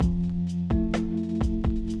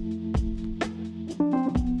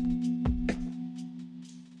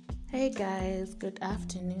guys, good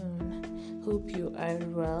afternoon. Hope you are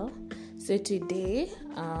well. So today,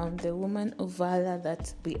 the woman of valor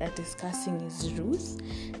that we are discussing is Ruth,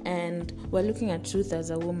 and we're looking at Ruth as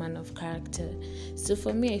a woman of character. So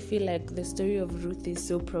for me, I feel like the story of Ruth is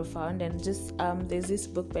so profound, and just there's this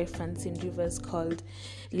book by Francine Rivers called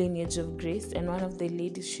Lineage of Grace, and one of the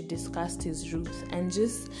ladies she discussed is Ruth, and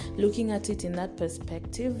just looking at it in that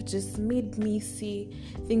perspective just made me see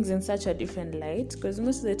things in such a different light, because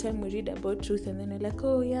most of the time we read about Ruth and then we're like,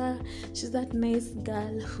 oh yeah, she's that nice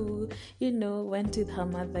girl who went with her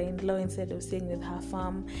mother-in-law instead of staying with her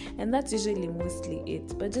farm, and that's usually mostly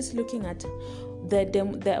it. But just looking at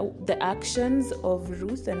the actions of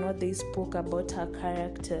Ruth and what they spoke about her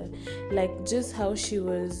character, like just how she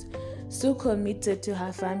was so committed to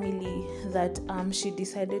her family that she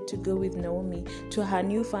decided to go with Naomi to her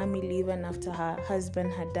new family even after her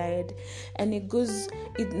husband had died. And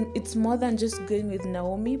it's more than just going with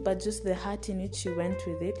Naomi, but just the heart in which she went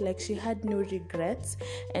with it. Like, she had no regrets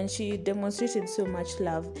and she demonstrated so much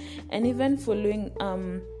love. And even following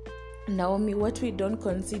Naomi, what we don't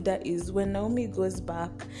consider is when Naomi goes back,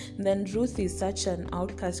 then Ruth is such an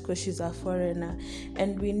outcast because she's a foreigner,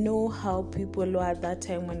 and we know how people were at that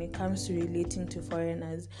time when it comes to relating to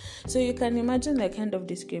foreigners. So you can imagine the kind of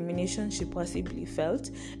discrimination she possibly felt,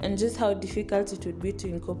 and just how difficult it would be to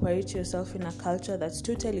incorporate yourself in a culture that's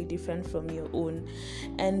totally different from your own.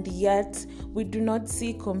 And yet we do not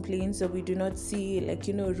see complaints, or we do not see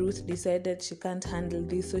Ruth decided she can't handle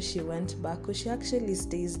this, so she went back, because she actually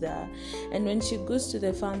stays there. And when she goes to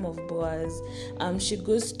the farm of Boaz, she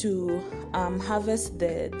goes to harvest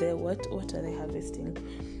the what are they harvesting?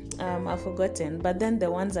 I've forgotten, but then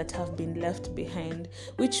the ones that have been left behind,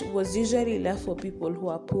 which was usually left for people who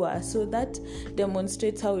are poor. So that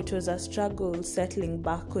demonstrates how it was a struggle settling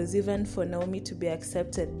back, because even for Naomi to be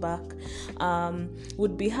accepted back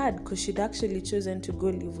would be hard, because she'd actually chosen to go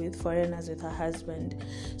live with foreigners with her husband.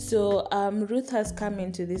 So Ruth has come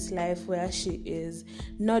into this life where she is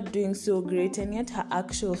not doing so great, and yet her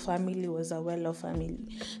actual family was a well-off family.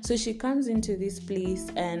 So she comes into this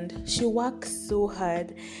place and she works so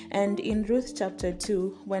hard. And in Ruth chapter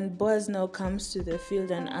 2, when Boaz now comes to the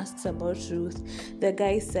field and asks about Ruth, the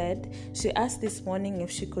guy said, she asked this morning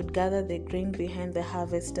if she could gather the grain behind the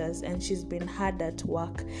harvesters, and she's been hard at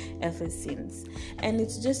work ever since. And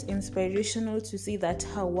it's just inspirational to see that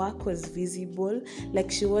her work was visible,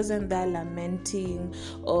 like she wasn't there lamenting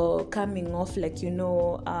or coming off like,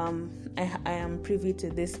 I am privy to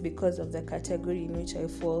this because of the category in which I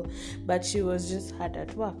fall, but she was just hard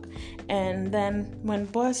at work. And then when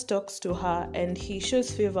Boaz talks to her and he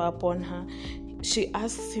shows favor upon her, she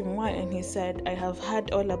asks him why, and he said, I have heard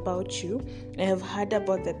all about you. I have heard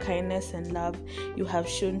about the kindness and love you have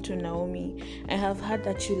shown to Naomi. I have heard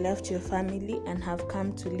that you left your family and have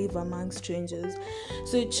come to live among strangers.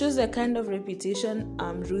 So it shows the kind of reputation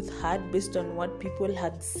Ruth had based on what people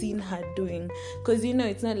had seen her doing. Because,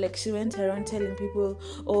 it's not like she went around telling people,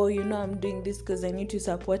 oh, I'm doing this because I need to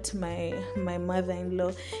support my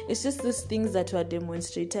mother-in-law. It's just those things that were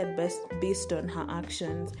demonstrated based on her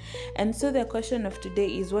actions. And so the question of today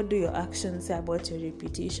is, what do your actions say about your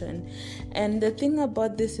reputation? And the thing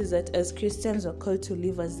about this is that as Christians, we're called to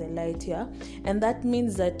live as the light, and that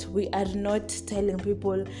means that we are not telling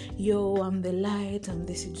people, yo, I'm the light, I'm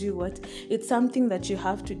this, do what. It's something that you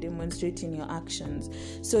have to demonstrate in your actions.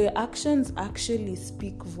 So your actions actually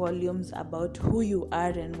speak volumes about who you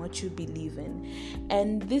are and what you believe in.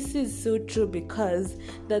 And this is so true, because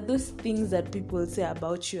that those things that people say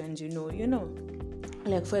about you, and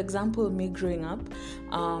like, for example, me growing up,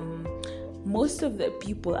 most of the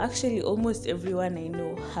people, actually almost everyone I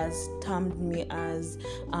know, has termed me as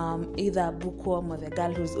either a bookworm or the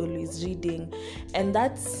girl who's always reading. And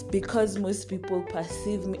that's because most people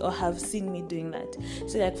perceive me or have seen me doing that.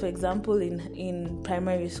 So, like, for example, in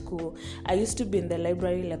primary school, I used to be in the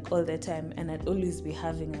library like all the time, and I'd always be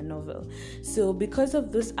having a novel. So because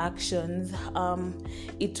of those actions,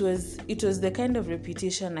 it was the kind of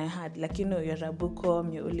reputation I had, like, you're a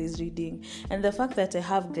bookworm, you're always reading. And the fact that I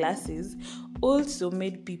have glasses also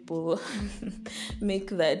made people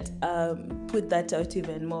put that out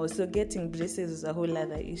even more. So getting braces is a whole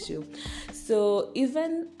other issue. So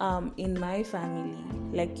even in my family,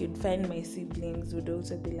 like, you'd find my siblings would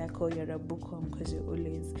also be like, oh, you're a bookworm because you're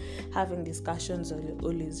always having discussions or you're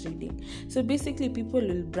always reading. So basically, people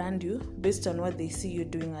will brand you based on what they see you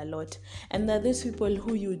doing a lot. And there are those people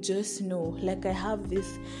who you just know. Like, I have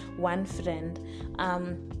this one friend,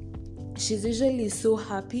 she's usually so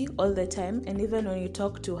happy all the time, and even when you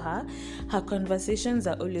talk to her conversations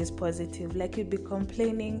are always positive. Like, you'd be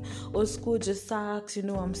complaining, oh, school just sucks,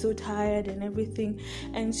 I'm so tired and everything,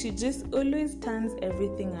 and she just always turns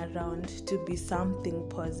everything around to be something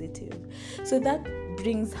positive. So that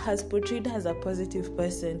has portrayed her as a positive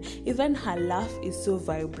person. Even her laugh is so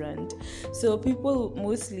vibrant. So people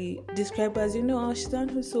mostly describe her as, she's the one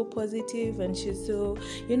who's so positive and she's so,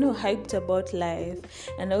 hyped about life.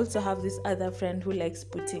 And I also have this other friend who likes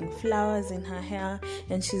putting flowers in her hair,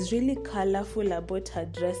 and she's really colorful about her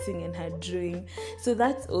dressing and her drawing. So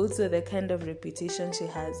that's also the kind of reputation she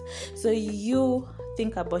has. So you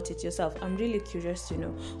think about it yourself. I'm really curious to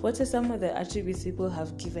know, what are some of the attributes people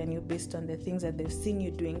have given you based on the things that they've seen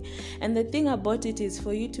you doing? And the thing about it is,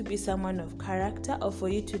 for you to be someone of character or for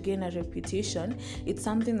you to gain a reputation, it's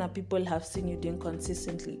something that people have seen you doing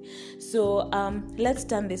consistently. So let's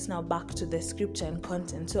turn this now back to the scripture and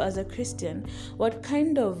content. So as a Christian, what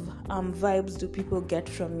kind of vibes do people get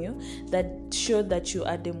from you that show that you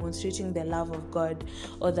are demonstrating the love of God,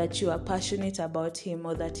 or that you are passionate about Him,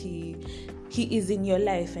 or that He is in your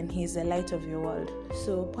life and He is the light of your world?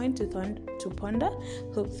 So point to ponder.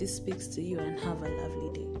 Hope this speaks to you, and have a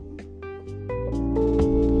lovely day.